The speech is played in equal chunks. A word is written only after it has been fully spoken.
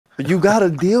You gotta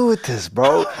deal with this,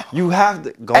 bro. You have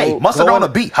to go. Hey, mustard on a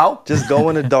beat, how? Just go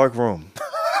in the dark room.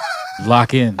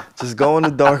 Lock in. Just go in the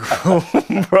dark room,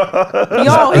 bro.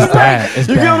 Yo, he's like,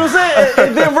 you get what I'm saying?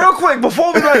 And then real quick,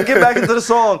 before we like get back into the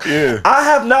song, I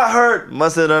have not heard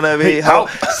Mustard on that beat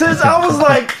since I was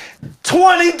like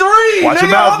 23. Watch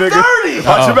your mouth, nigga. 30.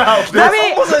 Watch your mouth. That's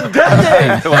almost a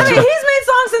decade. I mean, he's made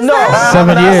songs since then.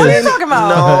 7 years. What are you talking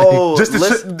about? No, Just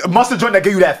the mustard joint that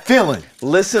gave you that feeling.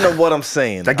 listen to what I'm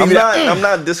saying. That give you that. I'm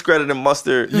not discrediting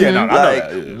Mustard. Yeah, no, I know like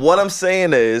that, yeah. what I'm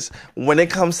saying is when it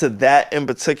comes to that in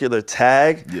particular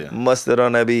tag, Mustard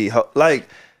on that beat, like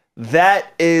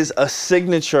that is a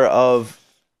signature of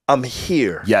I'm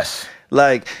here. Yes.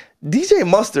 Like DJ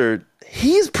Mustard,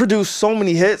 he's produced so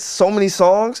many hits, so many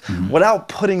songs without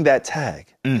putting that tag.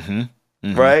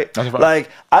 Right? Like,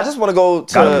 I just want to go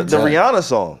to the Rihanna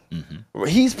song.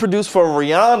 He's produced for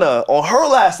Rihanna on her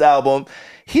last album.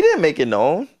 He didn't make it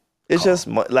known. It's just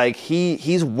like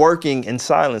he's working in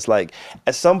silence. Like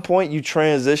at some point you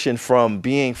transition from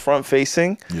being front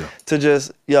facing to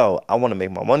just, yo, I want to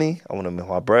make my money. I want to make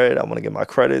my bread. I want to get my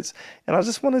credits. And I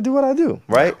just want to do what I do.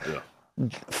 Right?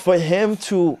 For him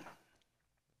to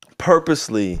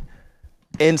purposely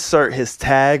insert his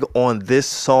tag on this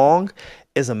song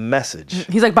is a message.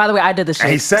 He's like, by the way, I did this shit.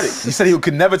 And he said it. He said he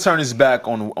could never turn his back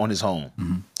on his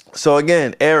home. So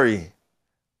again, Ari,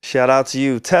 shout out to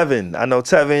you. Tevin, I know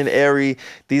Tevin, Ari,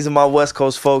 these are my West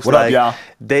Coast folks. What up, y'all?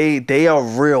 They are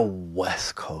real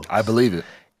West Coast. I believe it.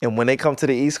 And when they come to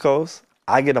the East Coast,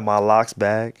 I get in my Locks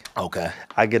bag. Okay.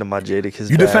 I get in my Jadakiss bag.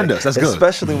 You defend us. That's good.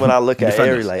 Especially when I look at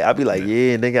Ari, like I be like,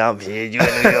 yeah, nigga, I'm here. You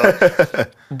in New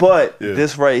York. But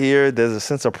this right here, there's a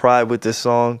sense of pride with this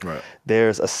song. Right.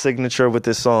 There's a signature with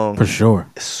this song. For sure.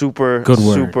 Super, good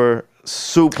word.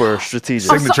 super strategic.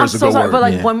 Signature's I'm so a good sorry,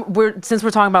 word. but like since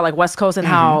we're talking about like West Coast and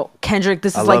how Kendrick,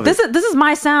 this is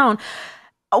my sound.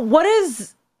 What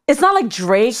is? It's not like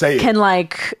Drake can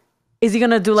like. Is he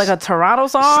gonna do like a Toronto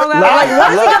song? Like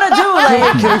what is he gonna do?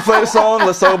 Like, can we play the song?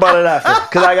 Let's talk about it after.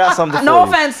 Cause I got something for you. No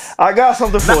offense. I got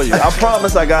something for you. I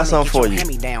promise I got something for you.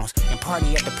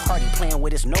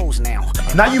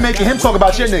 Now you making him talk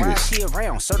about your niggas.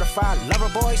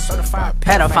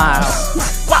 Pedophile.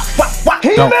 He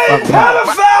made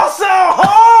pedophile sound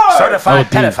hard. Certified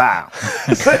pedophile.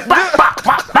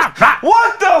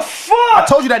 What the fuck? I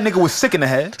told you that nigga was sick in the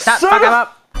head. Stop fucking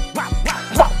up.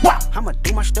 I'ma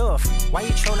do my stuff. Why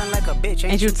you trolling like a bitch?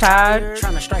 Ain't you tired?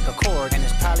 Trying to strike a chord and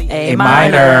it's probably A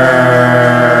minor.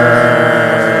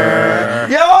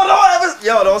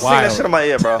 Yo, don't sing that shit in my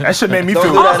ear, bro. That shit made me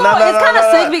feel. Also, it's kind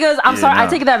of sick because I'm sorry, I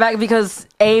take that back because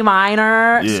A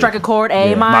minor, strike a chord,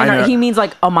 A minor. He means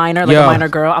like a minor, like a minor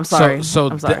girl. I'm sorry. I'm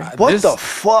sorry. What the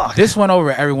fuck? This went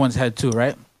over everyone's head too,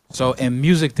 right? So in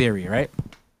music theory, right?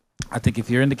 I think if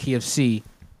you're in the key of C,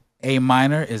 A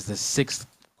minor is the sixth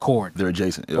chord. They're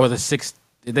adjacent. Or the sixth.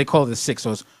 They call it the sixth.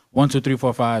 So it's 1, 2, 3,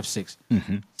 4, 5, 6.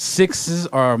 Sixes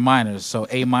are minors. So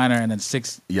A minor and then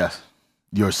 6. Yes.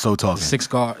 You're so talking. 6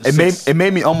 chords. It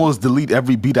made me almost delete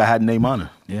every beat I had in A minor.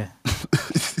 Yeah.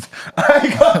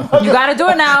 You gotta do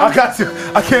it now. I got to.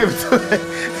 I can't even do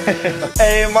it.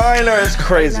 A minor is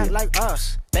crazy. They not like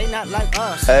us. They not like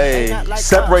us. Hey, They not like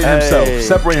separate us. himself. Hey.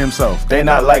 Separate himself. They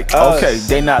not like us. Okay.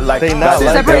 They not like. They not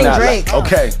like. Separating they not Drake. like-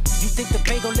 Okay. You think the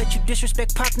Bay gon' let you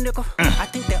disrespect Pop, nigga? I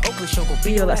think that Oakland show gon'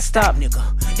 be Yo, your let's last stop. stop,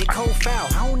 nigga. They cold foul.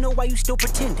 I don't know why you still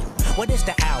pretending. What is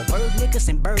the owl? Bird niggas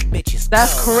and bird bitches.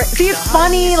 That's crazy. See, it's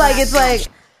funny. Like it's like.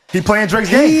 He playing Drake's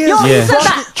game. Yo, he Yeah. said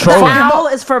that the Trolling. owl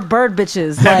is for bird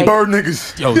bitches. Like, Bird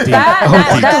niggas. Yo, deep.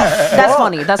 that's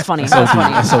funny. That's funny. So That's deep.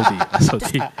 funny. That's so deep. That's so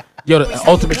deep. Yo, the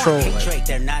ultimate troll. Hey, Like, Drake,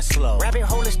 they're not slow. Rabbit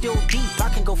hole is still deep. I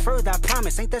can go further, I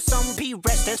promise. Ain't that something?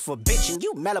 P-Rest stands for bitchin'.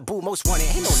 You Malibu most wanted.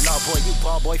 Ain't no law boy, you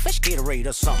ball boy. Fresh Gatorade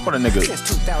or something. What a nigga. Since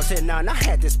 2009, I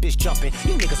had this bitch jumping.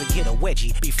 You niggas will get a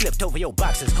wedgie. Be flipped over your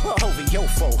boxes. Well, over your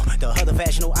foe. The other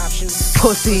vaginal options.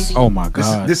 Pussy. oh my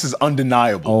god. This is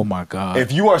undeniable. Oh my god.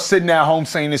 If you are sitting at home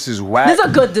saying this is whack, This is a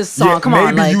good diss song. Come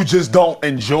on, maybe like- you just don't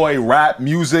enjoy rap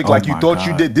music like you my thought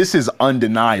you God. did. This is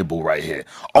undeniable right here.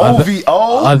 Other-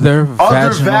 OVO, other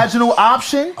vaginal-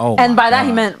 option. oh And my by that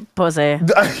he God. meant pussy.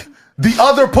 The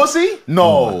other pussy? No.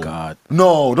 Oh my God.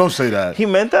 No, don't say that. He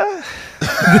meant that?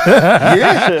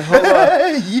 Yeah.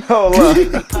 Hold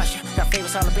on. Push. Got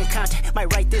favors all up in contact.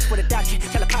 Might write this with a doctor.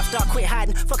 Tell a pop star quit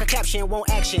hiding. Fuck a caption, won't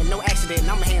action. No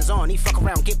accident. I'm hands on. He fuck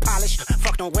around, get polished.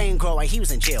 Fucked on Wayne Grow like he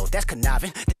was in jail. That's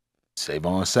conniving.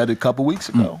 SaVon said it a couple weeks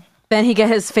ago. Then he get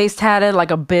his face tatted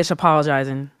like a bitch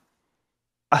apologizing.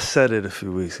 I said it a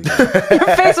few weeks ago.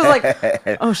 Your face was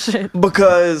like, oh shit.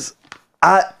 Because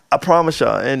I promise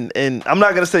y'all, and I'm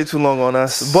not gonna stay too long on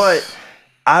us, but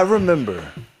I remember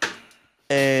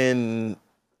in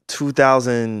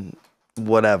 2000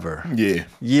 whatever. Yeah.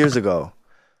 Years ago.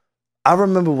 I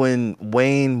remember when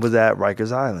Wayne was at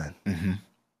Rikers Island. Mm-hmm.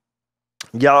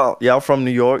 Y'all from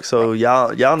New York, so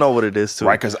y'all know what it is too.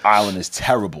 Rikers Island is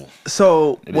terrible.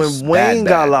 So when Wayne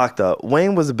got locked up,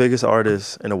 Wayne was the biggest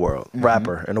artist in the world,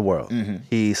 rapper in the world. Mm-hmm.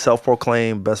 He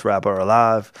self-proclaimed best rapper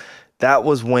alive. That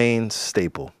was Wayne's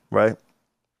staple, right?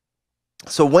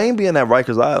 So Wayne being at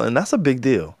Rikers Island, that's a big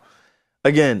deal.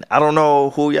 Again, I don't know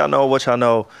who y'all know, what y'all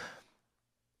know,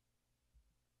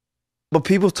 but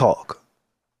people talk.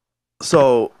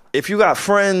 So if you got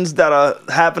friends that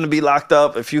happen to be locked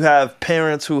up, if you have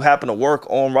parents who happen to work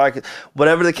on Rikers,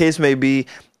 whatever the case may be,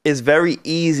 it's very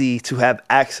easy to have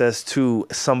access to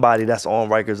somebody that's on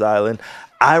Rikers Island.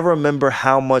 I remember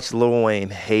how much Lil Wayne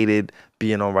hated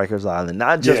being on Rikers Island,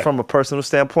 not just from a personal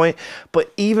standpoint,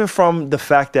 but even from the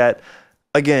fact that,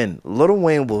 again, Lil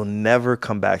Wayne will never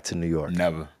come back to New York.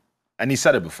 Never. And he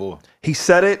said it before. He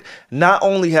said it. Not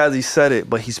only has he said it,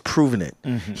 but he's proven it.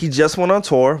 Mm-hmm. He just went on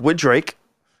tour with Drake.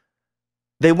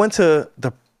 They went to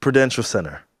the Prudential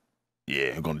Center.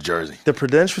 Yeah, going to Jersey. The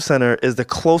Prudential Center is the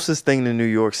closest thing to New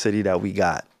York City that we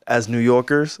got as New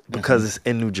Yorkers because it's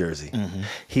in New Jersey. Mm-hmm.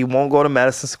 He won't go to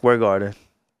Madison Square Garden.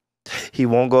 He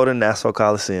won't go to Nassau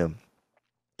Coliseum.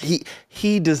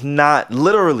 He does not,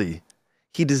 literally,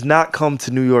 he does not come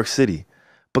to New York City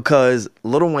because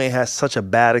Lil Wayne has such a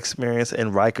bad experience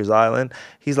in Rikers Island.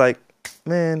 He's like,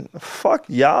 man, fuck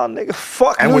y'all, nigga.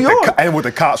 Fuck and New York. And with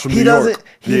the cops from New York.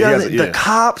 He doesn't, the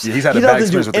cops. Yeah, he's had a bad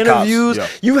experience with interviews. The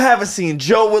cops. You haven't seen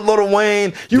Joe with Lil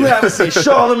Wayne. You haven't seen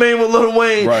Charlamagne with Lil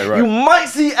Wayne. Right. You might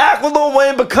see Ack with Lil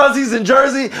Wayne because he's in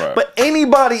Jersey. Right. But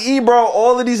anybody, Ebro,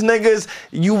 all of these niggas,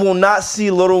 you will not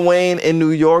see Lil Wayne in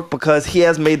New York because he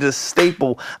has made it a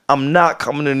staple. I'm not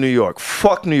coming to New York.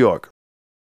 Fuck New York.